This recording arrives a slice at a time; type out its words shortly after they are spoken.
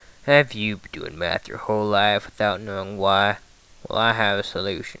Have you been doing math your whole life without knowing why? Well, I have a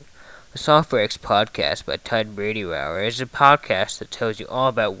solution. The Software X podcast by Ted Hour is a podcast that tells you all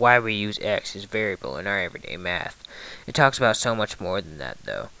about why we use X as a variable in our everyday math. It talks about so much more than that,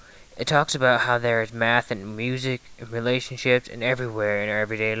 though. It talks about how there is math in music, in relationships, and everywhere in our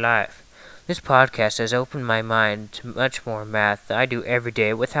everyday life. This podcast has opened my mind to much more math that I do every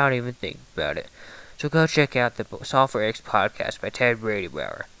day without even thinking about it. So go check out the Software X podcast by Ted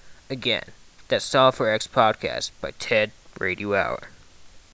Hour. Again, that's Software X podcast by Ted Hour.